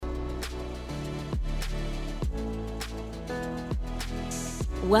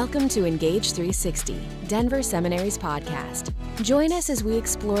Welcome to Engage 360, Denver Seminary's podcast. Join us as we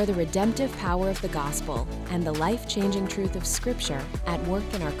explore the redemptive power of the gospel and the life-changing truth of Scripture at work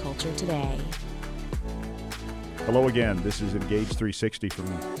in our culture today. Hello again. This is Engage 360 from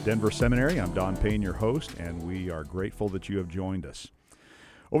Denver Seminary. I'm Don Payne, your host, and we are grateful that you have joined us.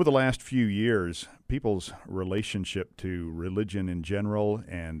 Over the last few years, people's relationship to religion in general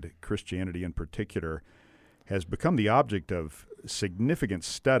and Christianity in particular has become the object of significant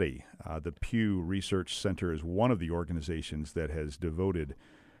study. The Pew Research Center is one of the organizations that has devoted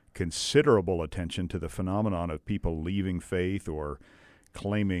considerable attention to the phenomenon of people leaving faith or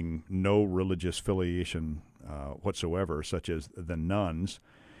claiming no religious affiliation whatsoever, such as the nuns.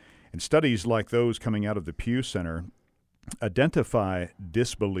 And studies like those coming out of the Pew Center identify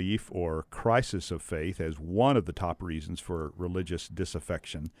disbelief or crisis of faith as one of the top reasons for religious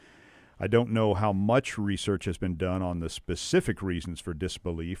disaffection. I don't know how much research has been done on the specific reasons for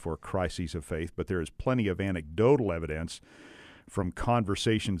disbelief or crises of faith, but there is plenty of anecdotal evidence from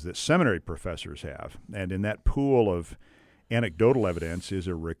conversations that seminary professors have. And in that pool of anecdotal evidence is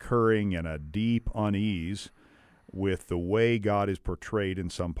a recurring and a deep unease with the way God is portrayed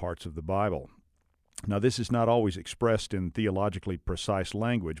in some parts of the Bible. Now, this is not always expressed in theologically precise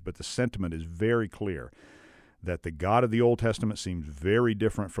language, but the sentiment is very clear that the God of the Old Testament seems very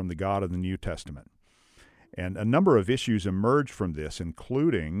different from the God of the New Testament. And a number of issues emerge from this,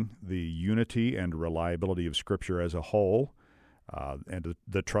 including the unity and reliability of Scripture as a whole, and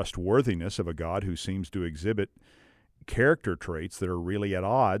the trustworthiness of a God who seems to exhibit character traits that are really at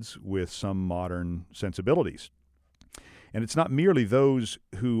odds with some modern sensibilities. And it's not merely those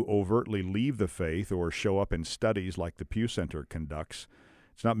who overtly leave the faith or show up in studies like the Pew Center conducts.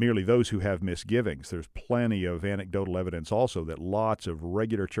 It's not merely those who have misgivings. There's plenty of anecdotal evidence also that lots of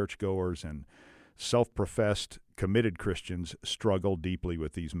regular churchgoers and self-professed committed Christians struggle deeply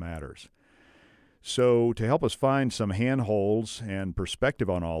with these matters. So to help us find some handholds and perspective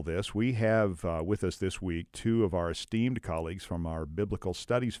on all this, we have with us this week two of our esteemed colleagues from our Biblical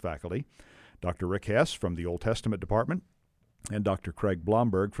Studies faculty, Dr. Rick Hess from the Old Testament Department and Dr. Craig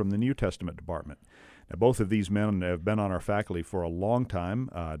Blomberg from the New Testament Department. Now, both of these men have been on our faculty for a long time,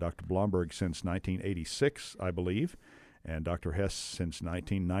 Dr. Blomberg since 1986, I believe, and Dr. Hess since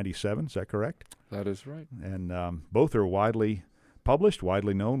 1997. Is that correct? That is right. And both are widely published,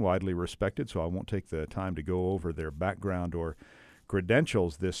 widely known, widely respected, so I won't take the time to go over their background or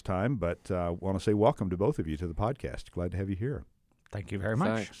credentials this time, but I want to say welcome to both of you to the podcast. Glad to have you here. Thank you very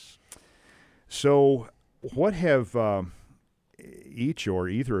much. Thanks. So what have each or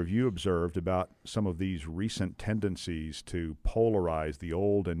either of you observed about some of these recent tendencies to polarize the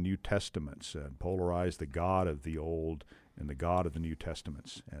Old and New Testaments and polarize the God of the Old and the God of the New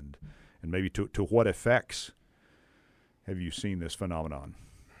Testaments? And maybe to what effects have you seen this phenomenon?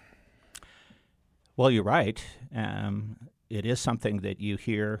 Well, you're right. It is something that you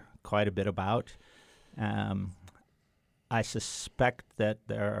hear quite a bit about. I suspect that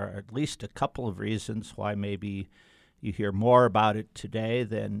there are at least a couple of reasons why maybe you hear more about it today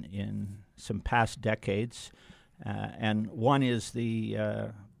than in some past decades. And one is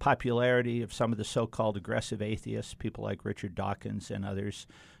the popularity of some of the so-called aggressive atheists, people like Richard Dawkins and others,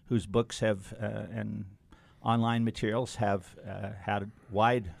 whose books have and online materials have had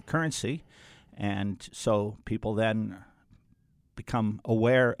wide currency. And so people then become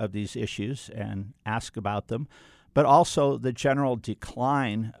aware of these issues and ask about them. But also the general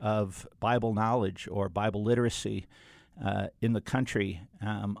decline of Bible knowledge or Bible literacy in the country.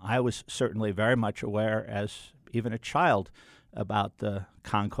 I was certainly very much aware as even a child about the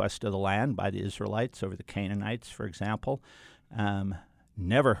conquest of the land by the Israelites over the Canaanites, for example.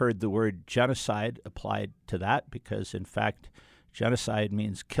 Never heard the word genocide applied to that because, in fact, genocide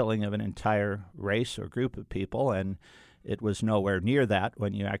means killing of an entire race or group of people, and it was nowhere near that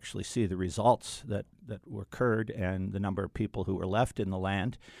when you actually see the results that occurred and the number of people who were left in the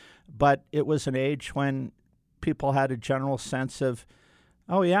land. But it was an age when people had a general sense of,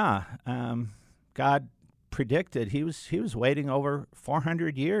 God predicted he was waiting over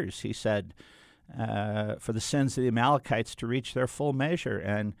 400 years, he said, for the sins of the Amalekites to reach their full measure.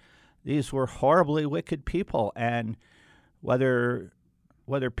 And these were horribly wicked people. And whether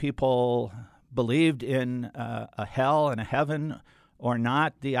people believed in a hell and a heaven or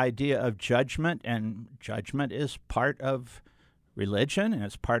not, the idea of judgment, and judgment is part of religion and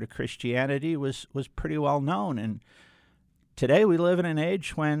it's part of Christianity, was pretty well known. And today we live in an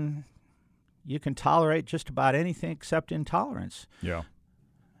age when you can tolerate just about anything except intolerance. Yeah.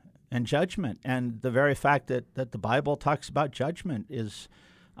 And judgment. And the very fact that the Bible talks about judgment is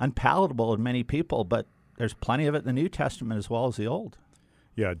unpalatable to many people, but there's plenty of it in the New Testament as well as the Old.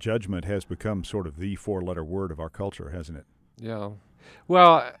 Yeah, judgment has become sort of the four-letter word of our culture, hasn't it? Yeah.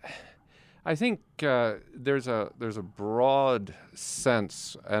 Well, I think there's a broad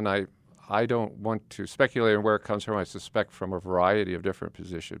sense, and I don't want to speculate on where it comes from. I suspect from a variety of different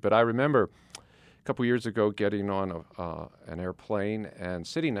positions. But I remember a couple years ago getting on an airplane and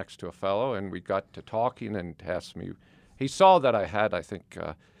sitting next to a fellow, and we got to talking and asked me. He saw that I had, I think,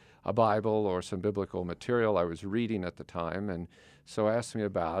 a Bible or some biblical material I was reading at the time, and so asked me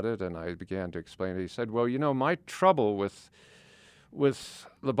about it, and I began to explain it. He said, "Well, my trouble with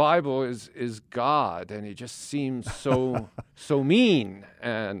the Bible is God, and he just seems so mean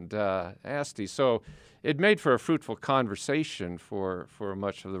and nasty." So it made for a fruitful conversation for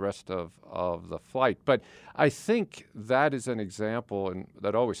much of the rest of the flight. But I think that is an example, and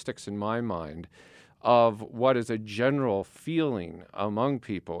that always sticks in my mind, of what is a general feeling among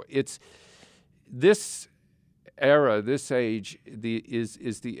people. It's this era, this age,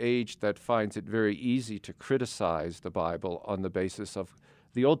 is the age that finds it very easy to criticize the Bible on the basis of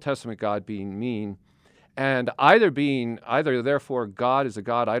the Old Testament God being mean, and either therefore God is a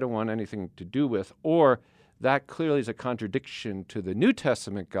God I don't want anything to do with, or that clearly is a contradiction to the New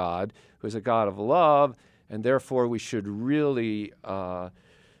Testament God, who is a God of love, and therefore we should really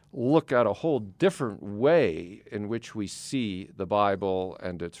look at a whole different way in which we see the Bible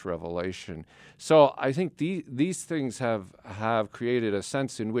and its revelation. So I think these things have created a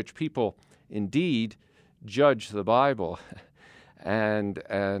sense in which people indeed judge the Bible and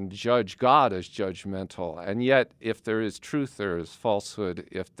judge God as judgmental. And yet, if there is truth, there is falsehood.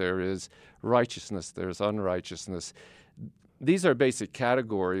 If there is righteousness, there is unrighteousness. These are basic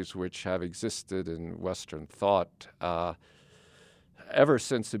categories which have existed in Western thought ever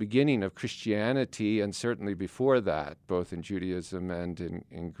since the beginning of Christianity, and certainly before that, both in Judaism and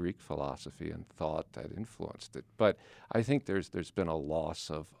in Greek philosophy and thought that influenced it. But I think there's been a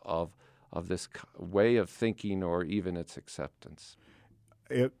loss of this way of thinking, or even its acceptance.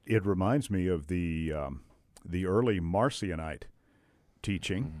 It reminds me of the early Marcionite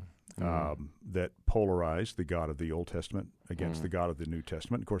teaching that polarized the God of the Old Testament against the God of the New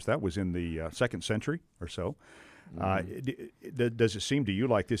Testament. Of course, that was in the 2nd century or so. Does it seem to you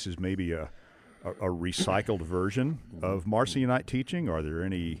like this is maybe a recycled version of Marcionite teaching? Are there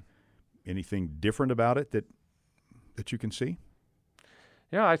anything different about it that you can see?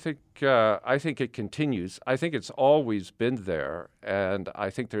 Yeah, I think it continues. I think it's always been there, and I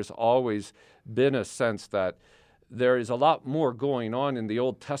think there's always been a sense that there is a lot more going on in the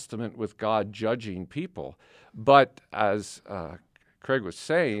Old Testament with God judging people. But as Craig was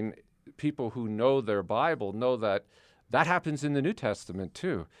saying, people who know their Bible know that happens in the New Testament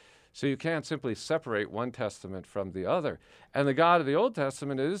too. So you can't simply separate one testament from the other. And the God of the Old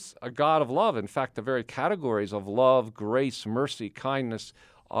Testament is a God of love. In fact, the very categories of love, grace, mercy, kindness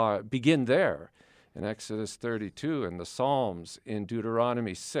begin there in Exodus 32, in the Psalms, in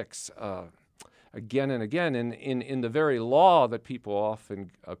Deuteronomy 6, again and again, in the very law that people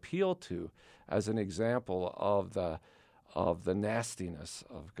often appeal to as an example of the nastiness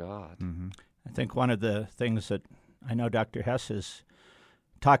of God. Mm-hmm. I think one of the things that I know Dr. Hess has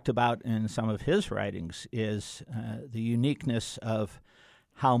talked about in some of his writings is the uniqueness of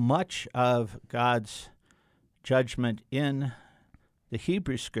how much of God's judgment in the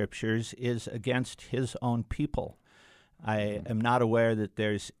Hebrew Scriptures is against his own people. I am not aware that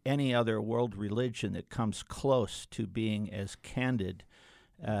there's any other world religion that comes close to being as candid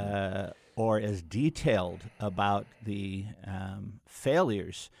or as detailed about the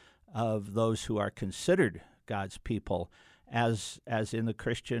failures of those who are considered God's people as in the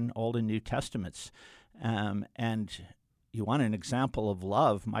Christian Old and New Testaments. And you want an example of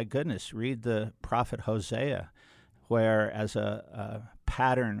love, my goodness, read the prophet Hosea, where as a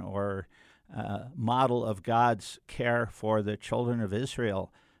pattern or model of God's care for the children of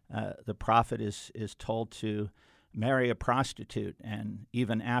Israel, the prophet is told to marry a prostitute, and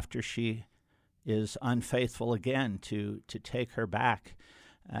even after she is unfaithful again, to take her back.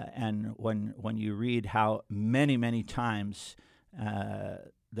 And when you read how many times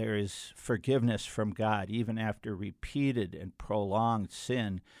there is forgiveness from God, even after repeated and prolonged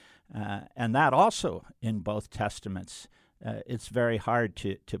sin, and that also in both Testaments, it's very hard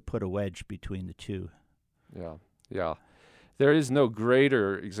to put a wedge between the two. Yeah. There is no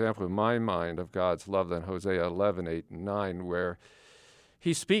greater example in my mind of God's love than Hosea 11, 8, and 9, where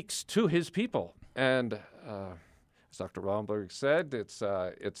he speaks to his people. And as Dr. Romberg said, it's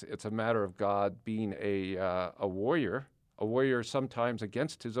a matter of God being a warrior sometimes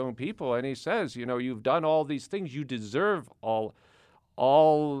against his own people. And he says, you've done all these things. You deserve all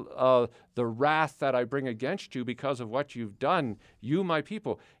all the wrath that I bring against you because of what you've done, you, my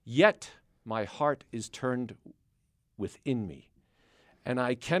people. Yet my heart is turned within me, and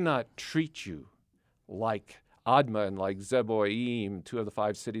I cannot treat you like Admah and like Zeboim, 2 of the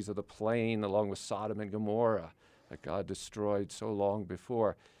 5 cities of the plain, along with Sodom and Gomorrah, that God destroyed so long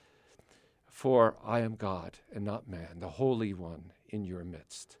before. For I am God and not man, the Holy One in your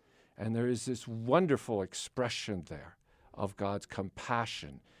midst. And there is this wonderful expression there of God's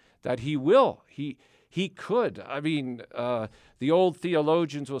compassion, that he could. I mean, the old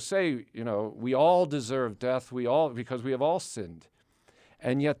theologians will say, we all deserve death, because we have all sinned.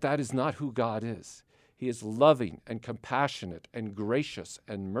 And yet that is not who God is. He is loving and compassionate and gracious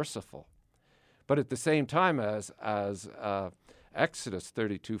and merciful. But at the same time, as Exodus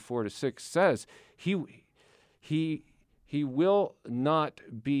 32, 4-6 says, he will not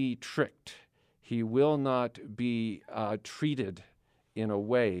be tricked. He will not be treated in a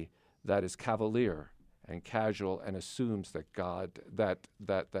way that is cavalier and casual and assumes that God,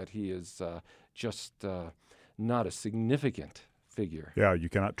 that he is just not a significant figure. Yeah, you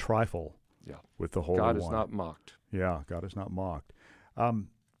cannot trifle with the Holy One. God is not mocked. Yeah, God is not mocked.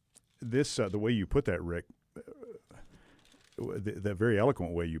 The way you put that, Rick, the very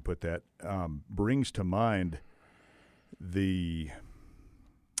eloquent way you put that, brings to mind the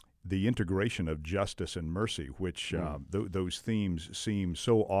integration of justice and mercy, which those themes seem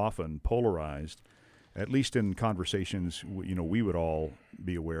so often polarized, at least in conversations we would all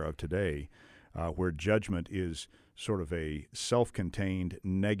be aware of today, where judgment is sort of a self-contained,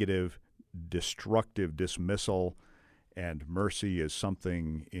 negative, destructive dismissal, and mercy is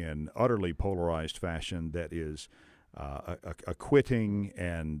something in utterly polarized fashion that is acquitting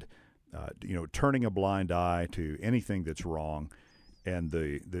and turning a blind eye to anything that's wrong. And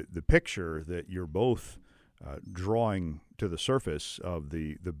the picture that you're both drawing to the surface of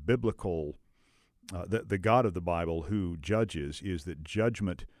the biblical, the God of the Bible who judges, is that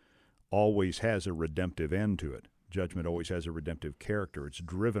judgment always has a redemptive end to it. Judgment always has a redemptive character. It's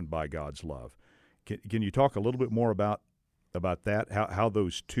driven by God's love. Can you talk a little bit more about that? How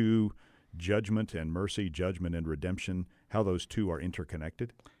those two, judgment and mercy, judgment and redemption, how those two are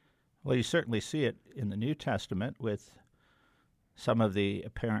interconnected? Well, you certainly see it in the New Testament with some of the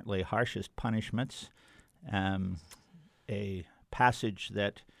apparently harshest punishments. A passage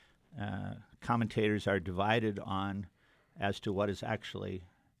that commentators are divided on as to what is actually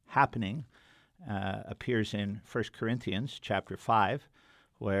happening appears in 1 Corinthians chapter 5,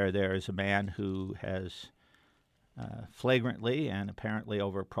 where there is a man who has flagrantly and apparently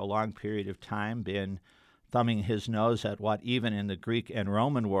over a prolonged period of time been thumbing his nose at what even in the Greek and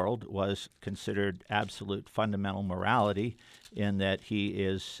Roman world was considered absolute fundamental morality, in that he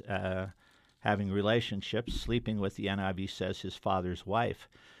is having relationships, sleeping with, the NIV says, his father's wife.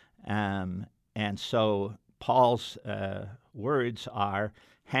 And so Paul's words are,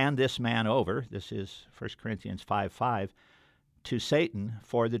 hand this man over, this is 1 Corinthians 5:5, to Satan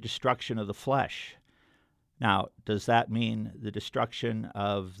for the destruction of the flesh. Now, does that mean the destruction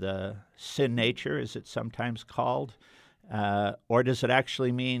of the sin nature, as it's sometimes called? Or does it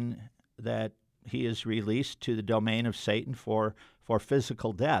actually mean that he is released to the domain of Satan for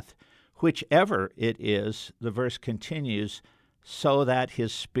physical death? Whichever it is, the verse continues, so that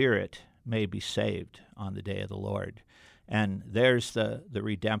his spirit may be saved on the day of the Lord. And there's the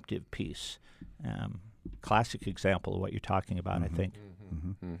redemptive piece. Classic example of what you're talking about, I think.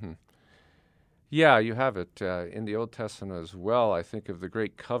 Yeah, you have it in the Old Testament as well. I think of the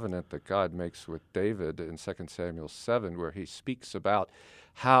great covenant that God makes with David in 2 Samuel 7, where he speaks about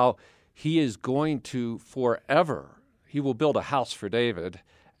how he is going to forever, he will build a house for David,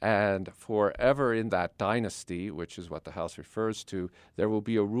 and forever in that dynasty, which is what the house refers to, there will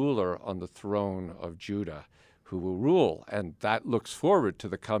be a ruler on the throne of Judah who will rule. And that looks forward to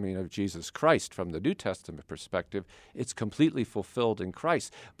the coming of Jesus Christ. From the New Testament perspective, it's completely fulfilled in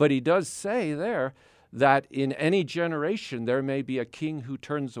Christ. But he does say there that in any generation there may be a king who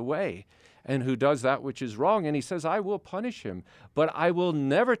turns away and who does that which is wrong. And he says, I will punish him, but I will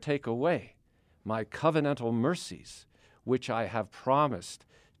never take away my covenantal mercies, which I have promised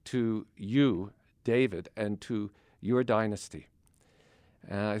to you, David, and to your dynasty.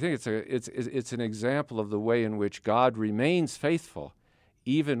 And I think it's an example of the way in which God remains faithful,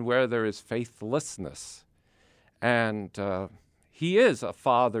 even where there is faithlessness. And he is a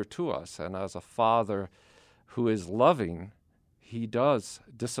father to us, and as a father who is loving, he does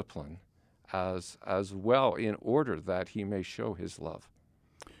discipline as well in order that he may show his love.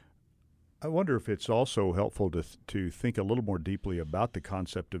 I wonder if it's also helpful to think a little more deeply about the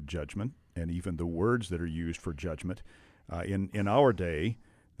concept of judgment and even the words that are used for judgment. In our day,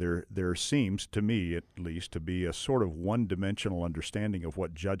 there seems, to me at least, to be a sort of one-dimensional understanding of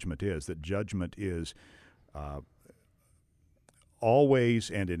what judgment is, that judgment is always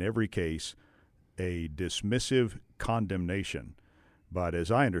and in every case a dismissive condemnation. But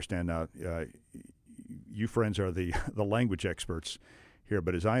as I understand now, you friends are the language experts here,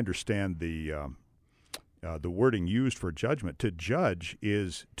 but as I understand the wording used for judgment, to judge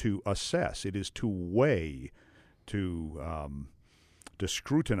is to assess, it is to weigh, to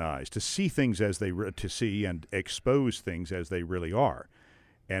scrutinize, to see things as they to see and expose things as they really are.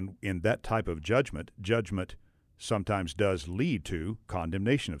 And in that type of judgment sometimes does lead to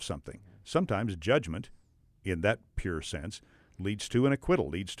condemnation of something. Sometimes judgment, in that pure sense, leads to an acquittal,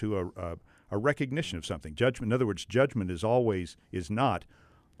 leads to a recognition of something. Judgment, in other words, judgment is not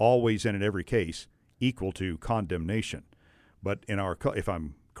always and in every case equal to condemnation. But in our, if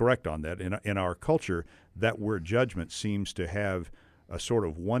I'm correct on that, in our culture, that word judgment seems to have a sort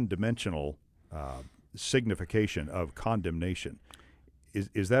of one-dimensional signification of condemnation.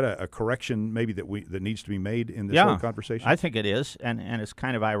 Is that a correction maybe that needs to be made in this whole conversation? I think it is, and it's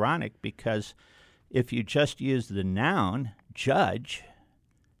kind of ironic because if you just use the noun judge,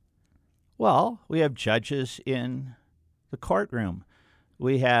 well, we have judges in the courtroom.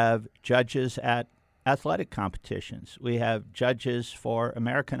 We have judges at athletic competitions. We have judges for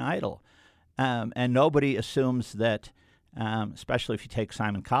American Idol. And nobody assumes that, especially if you take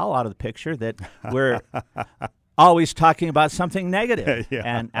Simon Cowell out of the picture, that we're always talking about something negative. Yeah.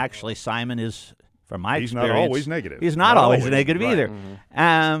 And actually, Simon is, from my He's experience... not always negative. He's not always negative right. either.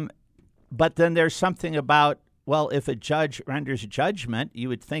 Mm-hmm. But then there's something about, well, if a judge renders judgment, you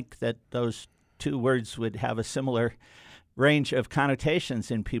would think that those two words would have a similar range of connotations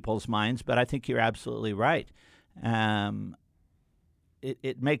in people's minds, but I think you're absolutely right.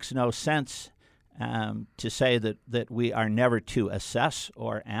 It makes no sense to say that we are never to assess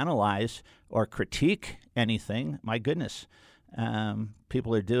or analyze or critique anything. My goodness.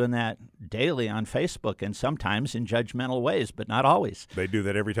 People are doing that daily on Facebook and sometimes in judgmental ways, but not always. They do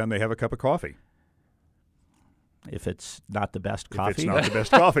that every time they have a cup of coffee. If it's not the best coffee. If it's not the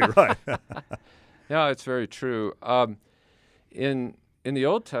best coffee, right. Yeah, it's very true. In the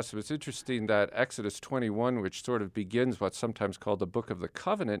Old Testament, it's interesting that Exodus 21, which sort of begins what's sometimes called the Book of the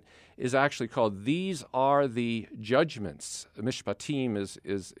Covenant, is actually called "These are the judgments." Mishpatim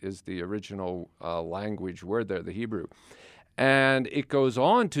is the original language word there, the Hebrew. And it goes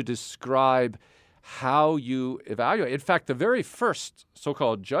on to describe how you evaluate. In fact, the very first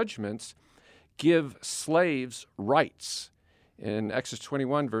so-called judgments give slaves rights. In Exodus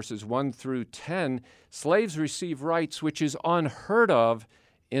 21, verses 1 through 10, slaves receive rights which is unheard of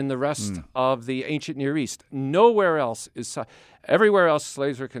in the rest of the ancient Near East. Nowhere else is everywhere else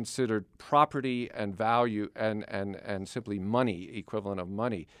slaves are considered property and value and simply money, equivalent of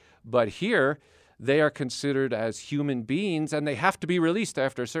money. But here, they are considered as human beings, and they have to be released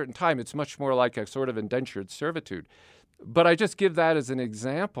after a certain time. It's much more like a sort of indentured servitude. But I just give that as an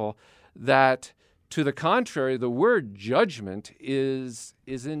example that, to the contrary, the word judgment is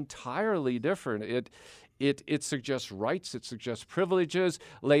entirely different. It suggests rights, it suggests privileges.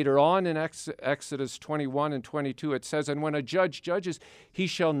 Later on in Exodus 21 and 22, it says, "And when a judge judges, he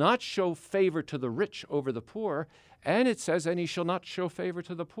shall not show favor to the rich over the poor." And it says, "And he shall not show favor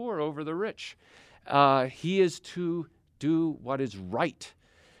to the poor over the rich." He is to do what is right.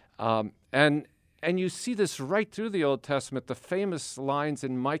 And you see this right through the Old Testament, the famous lines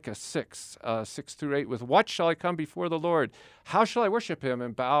in Micah 6, 6 through 8, with "What shall I come before the Lord? How shall I worship him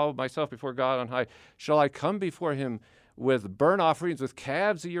and bow myself before God on high? Shall I come before him with burnt offerings, with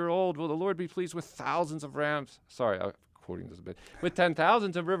calves a year old? Will the Lord be pleased with thousands of rams?" Sorry, I'm quoting this a bit. "With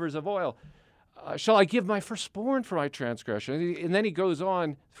 10,000s of rivers of oil. Shall I give my firstborn for my transgression?" And then he goes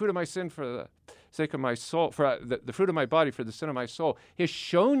on, "Fruit of my sin for the sake of my soul, for the fruit of my body for the sin of my soul. He has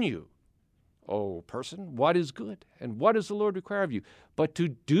shown you, O person, what is good, and what does the Lord require of you? But to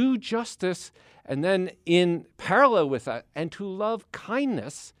do justice," and then in parallel with that, "and to love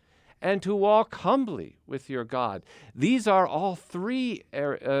kindness, and to walk humbly with your God." These are all three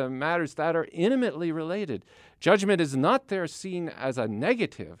matters that are intimately related. Judgment is not there seen as a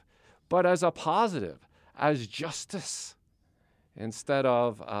negative, but as a positive, as justice, instead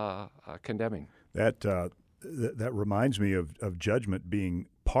of condemning. That reminds me of judgment being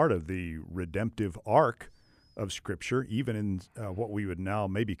part of the redemptive arc of Scripture, even in what we would now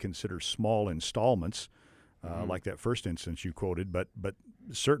maybe consider small installments, like that first instance you quoted, but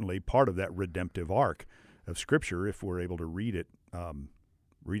certainly part of that redemptive arc of Scripture if we're able to read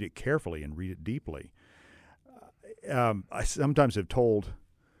it carefully and read it deeply. I sometimes have told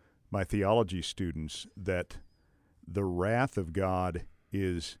my theology students that the wrath of God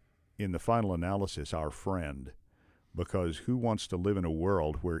is, in the final analysis, our friend, because who wants to live in a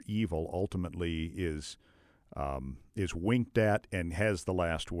world where evil ultimately is winked at and has the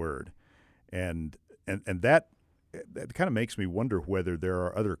last word? And that kind of makes me wonder whether there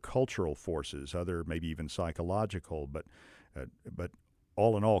are other cultural forces, other maybe even psychological, but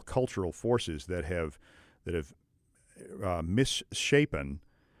all in all, cultural forces that have misshapen,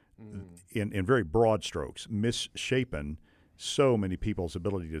 in very broad strokes, misshapen so many people's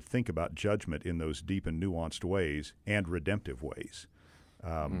ability to think about judgment in those deep and nuanced ways and redemptive ways.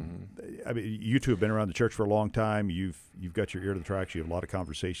 I mean, you two have been around the church for a long time. You've got your ear to the tracks. You have a lot of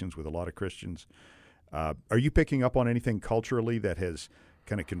conversations with a lot of Christians. Are you picking up on anything culturally that has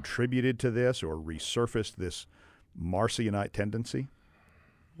kind of contributed to this or resurfaced this Marcionite tendency?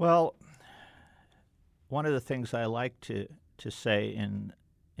 Well, one of the things I like to say in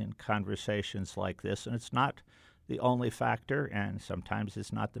conversations like this, and it's not the only factor, and sometimes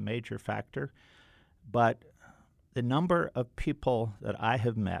it's not the major factor, but the number of people that I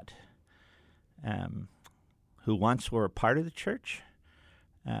have met who once were a part of the church,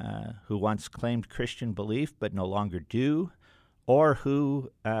 who once claimed Christian belief but no longer do, or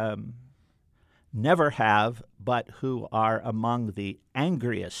who never have, but who are among the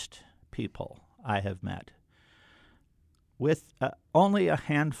angriest people I have met, with only a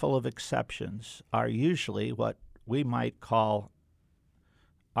handful of exceptions, are usually what we might call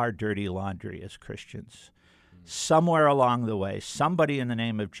our dirty laundry as Christians. Somewhere along the way, somebody in the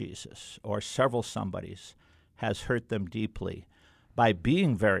name of Jesus, or several somebodies, has hurt them deeply by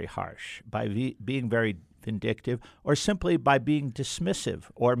being very harsh, by being very vindictive, or simply by being dismissive,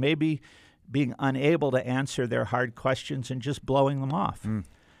 or maybe being unable to answer their hard questions and just blowing them off.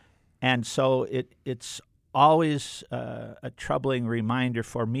 And so it's always a troubling reminder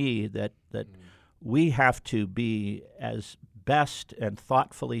for me that we have to be as best and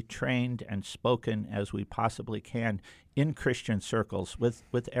thoughtfully trained and spoken as we possibly can in Christian circles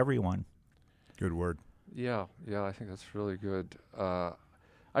with everyone. Good word. Yeah, I think that's really good.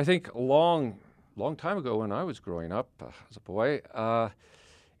 I think a long time ago when I was growing up as a boy,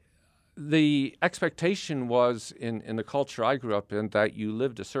 the expectation was in the culture I grew up in that you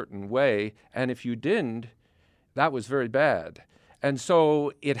lived a certain way, and if you didn't, that was very bad. And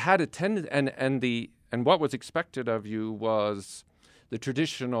so it had a tendency, and what was expected of you was the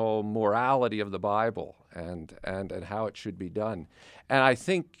traditional morality of the Bible and how it should be done. And I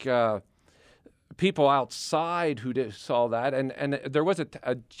think people outside who saw that, and there was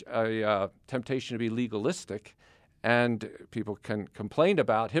a temptation to be legalistic, and people can complain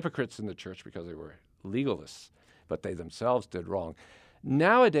about hypocrites in the church because they were legalists, but they themselves did wrong.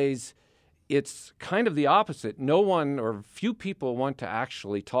 Nowadays, it's kind of the opposite. No one or few people want to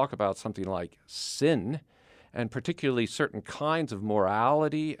actually talk about something like sin, and particularly certain kinds of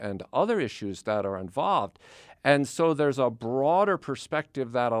morality and other issues that are involved. And so there's a broader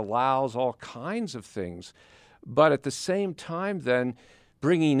perspective that allows all kinds of things, but at the same time then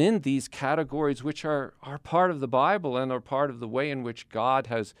bringing in these categories which are part of the Bible and are part of the way in which God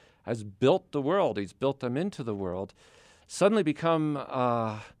has built the world. He's built them into the world, suddenly become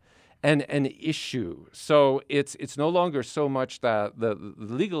an issue. So it's no longer so much that the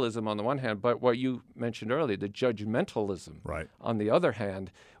legalism on the one hand, but what you mentioned earlier, the judgmentalism on the other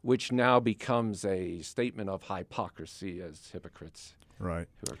hand, which now becomes a statement of hypocrisy as hypocrites who are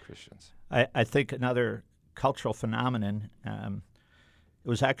Christians. I think another cultural phenomenon, it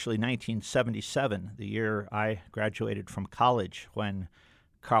was actually 1977, the year I graduated from college, when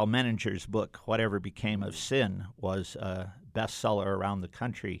Carl Menninger's book, Whatever Became of Sin, was a bestseller around the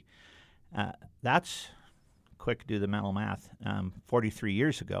country. That's, quick do the mental math, 43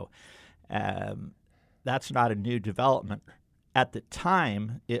 years ago. That's not a new development. At the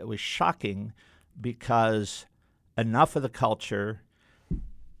time, it was shocking because enough of the culture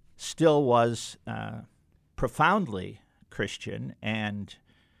still was profoundly Christian and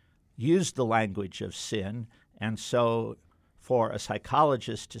used the language of sin. And so for a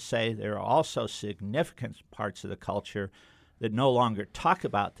psychologist to say there are also significant parts of the culture that no longer talk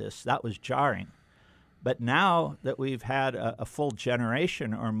about this, that was jarring. But now that we've had a full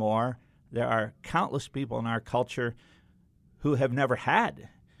generation or more, there are countless people in our culture who have never had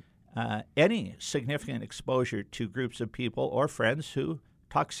any significant exposure to groups of people or friends who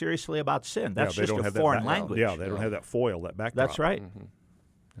talk seriously about sin. That's just a foreign language. Yeah, they don't have that foil, that backdrop. That's right.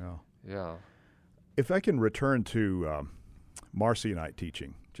 Yeah. If I can return to Marcionite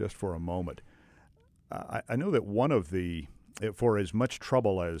teaching just for a moment, I know that one of the, for as much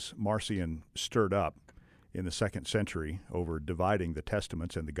trouble as Marcion stirred up in the 2nd century over dividing the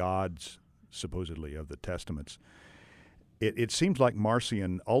Testaments and the gods, supposedly, of the Testaments, it seems like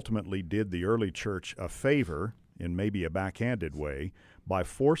Marcion ultimately did the early church a favor in maybe a backhanded way by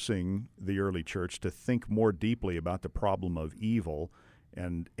forcing the early church to think more deeply about the problem of evil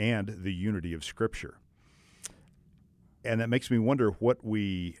and the unity of Scripture. And that makes me wonder what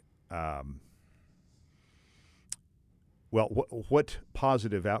we, what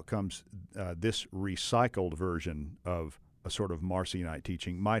positive outcomes this recycled version of a sort of Marcionite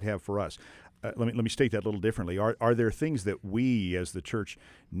teaching might have for us. Let me state that a little differently. Are there things that we as the church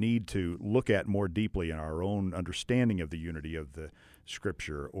need to look at more deeply in our own understanding of the unity of the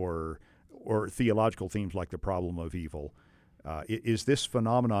Scripture, or theological themes like the problem of evil? Is this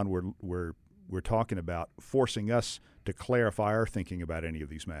phenomenon we're talking about forcing us to clarify our thinking about any of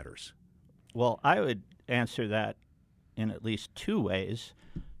these matters? Well, I would answer that in at least two ways.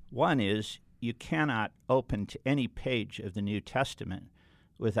 One is you cannot open to any page of the New Testament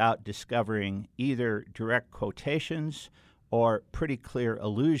without discovering either direct quotations or pretty clear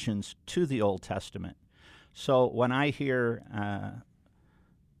allusions to the Old Testament. So when I hear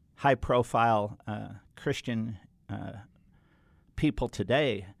high-profile Christian people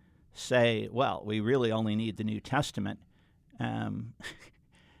today say, well, we really only need the New Testament,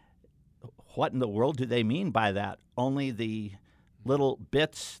 what in the world do they mean by that? Only the little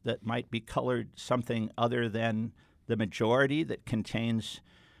bits that might be colored something other than the majority that contains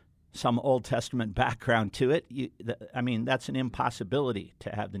some Old Testament background to it? That's an impossibility to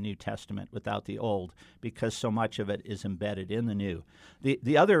have the New Testament without the Old, because so much of it is embedded in the New.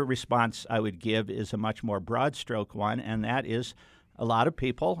 The other response I would give is a much more broad stroke one, and that is a lot of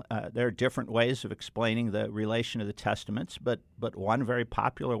people, there are different ways of explaining the relation of the Testaments, but one very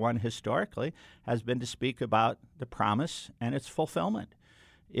popular one historically has been to speak about the promise and its fulfillment.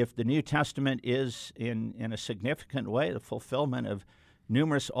 If the New Testament is in a significant way the fulfillment of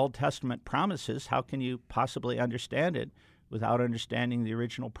numerous Old Testament promises, how can you possibly understand it without understanding the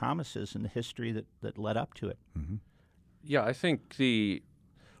original promises and the history that led up to it? Mm-hmm. Yeah, I think the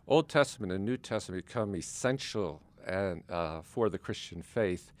Old Testament and New Testament become essential and for the Christian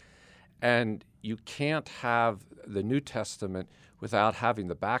faith. And you can't have the New Testament without having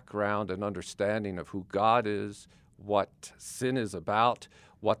the background and understanding of who God is, what sin is about,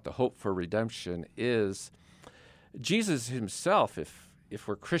 what the hope for redemption is. Jesus himself, if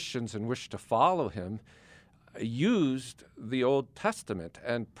we're Christians and wish to follow him, used the Old Testament,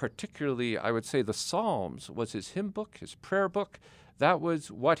 and particularly, I would say, the Psalms was his hymn book, his prayer book. That was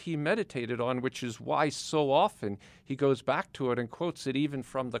what he meditated on, which is why so often he goes back to it and quotes it even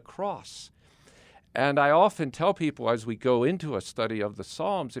from the cross. And I often tell people as we go into a study of the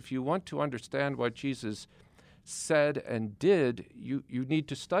Psalms, if you want to understand what Jesus said and did, you need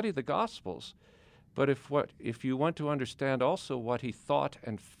to study the Gospels. But if you want to understand also what he thought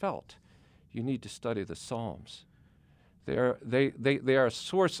and felt, you need to study the Psalms. They are a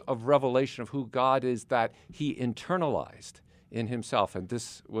source of revelation of who God is that he internalized in himself. And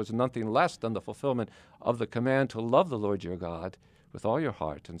this was nothing less than the fulfillment of the command to love the Lord your God with all your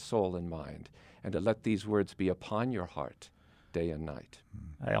heart and soul and mind, and to let these words be upon your heart day and night.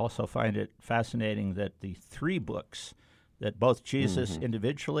 I also find it fascinating that the three books that both Jesus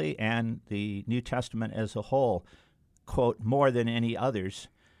individually and the New Testament as a whole quote more than any others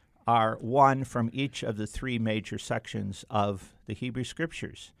are one from each of the three major sections of the Hebrew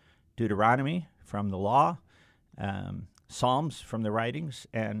Scriptures. Deuteronomy from the law, Psalms from the writings,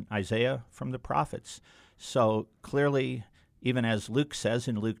 and Isaiah from the prophets. So clearly, even as Luke says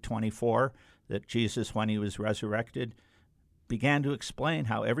in Luke 24, that Jesus, when he was resurrected, began to explain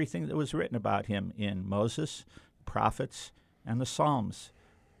how everything that was written about him in Moses, prophets, and the Psalms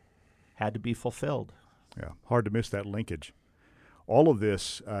had to be fulfilled. Yeah, hard to miss that linkage. All of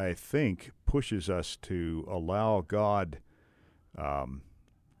this, I think, pushes us to allow God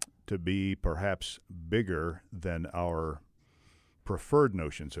to be perhaps bigger than our preferred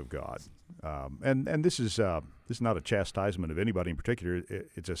notions of God. And this is not a chastisement of anybody in particular.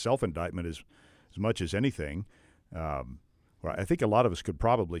 It's a self-indictment as much as anything. I think a lot of us could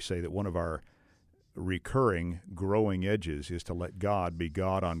probably say that one of our recurring, growing edges is to let God be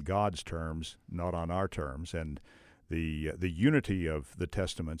God on God's terms, not on our terms. And the unity of the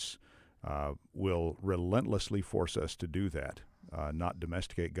Testaments will relentlessly force us to do that. Not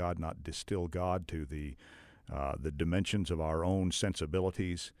domesticate God, not distill God to the dimensions of our own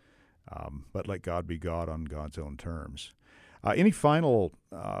sensibilities, but let God be God on God's own terms. Any final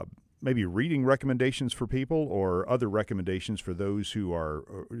maybe reading recommendations for people, or other recommendations for those who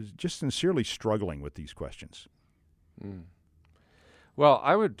are just sincerely struggling with these questions? Well,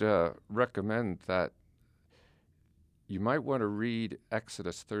 I would recommend that you might want to read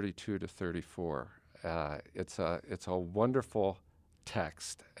Exodus 32 to 34 It's a wonderful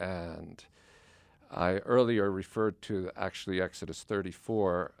text, and I earlier referred to actually Exodus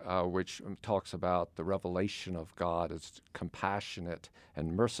 34, which talks about the revelation of God as compassionate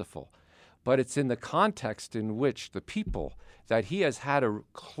and merciful. But it's in the context in which the people that he has had a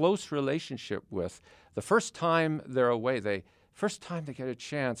close relationship with, the first time they're away, first time they get a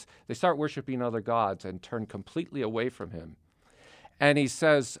chance, they start worshiping other gods and turn completely away from him. And he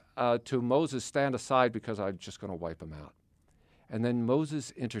says to Moses, stand aside because I'm just going to wipe them out. And then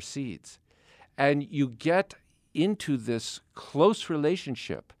Moses intercedes. And you get into this close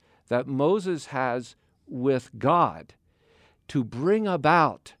relationship that Moses has with God to bring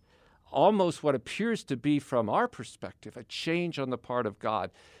about almost what appears to be, from our perspective, a change on the part of God,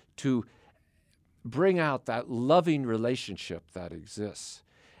 to bring out that loving relationship that exists.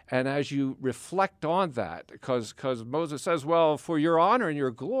 And as you reflect on that, because Moses says, well, for your honor and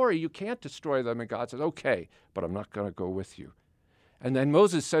your glory, you can't destroy them. And God says, okay, but I'm not going to go with you. And then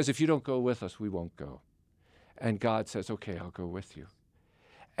Moses says, if you don't go with us, we won't go. And God says, okay, I'll go with you.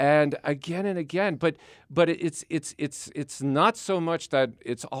 And again, but it's not so much that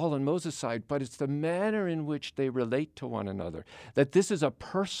it's all on Moses' side, but it's the manner in which they relate to one another, that this is a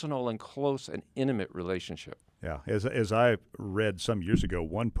personal and close and intimate relationship. Yeah, as I read some years ago,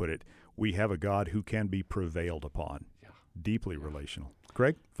 one put it, we have a God who can be prevailed upon. Yeah. Deeply relational.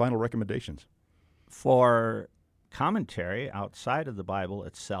 Craig, final recommendations? For commentary outside of the Bible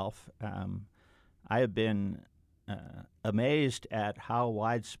itself, I have been amazed at how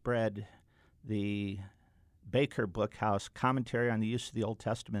widespread the Baker Bookhouse commentary on the use of the Old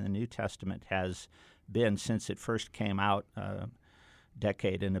Testament and the New Testament has been since it first came out a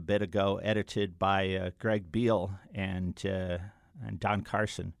decade and a bit ago, edited by Greg Beale and Don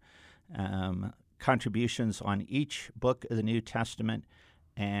Carson. Contributions on each book of the New Testament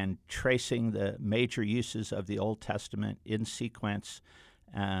and tracing the major uses of the Old Testament in sequence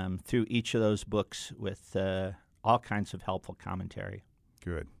through each of those books with all kinds of helpful commentary.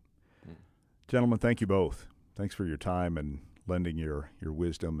 Good. Gentlemen, thank you both. Thanks for your time and lending your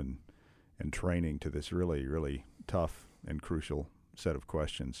wisdom and training to this really, really tough and crucial set of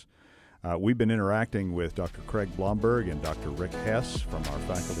questions. We've been interacting with Dr. Craig Blomberg and Dr. Rick Hess from our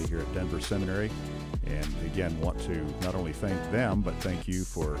faculty here at Denver Seminary. And again, want to not only thank them, but thank you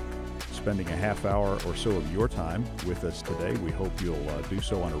for spending a half hour or so of your time with us today. We hope you'll do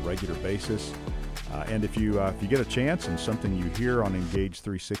so on a regular basis. And if you get a chance and something you hear on Engage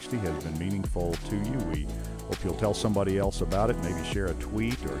 360 has been meaningful to you, we hope you'll tell somebody else about it, maybe share a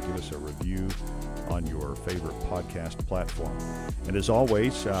tweet or give us a review on your favorite podcast platform. And as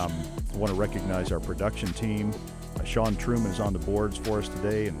always, I want to recognize our production team. Sean Truman is on the boards for us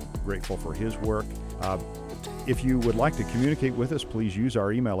today, and grateful for his work. If you would like to communicate with us, please use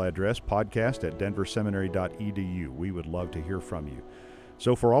our email address, podcast@denverseminary.edu. We would love to hear from you.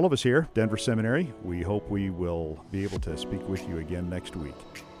 So for all of us here, Denver Seminary, we hope we will be able to speak with you again next week.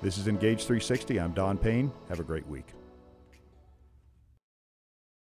 This is Engage 360. I'm Don Payne. Have a great week.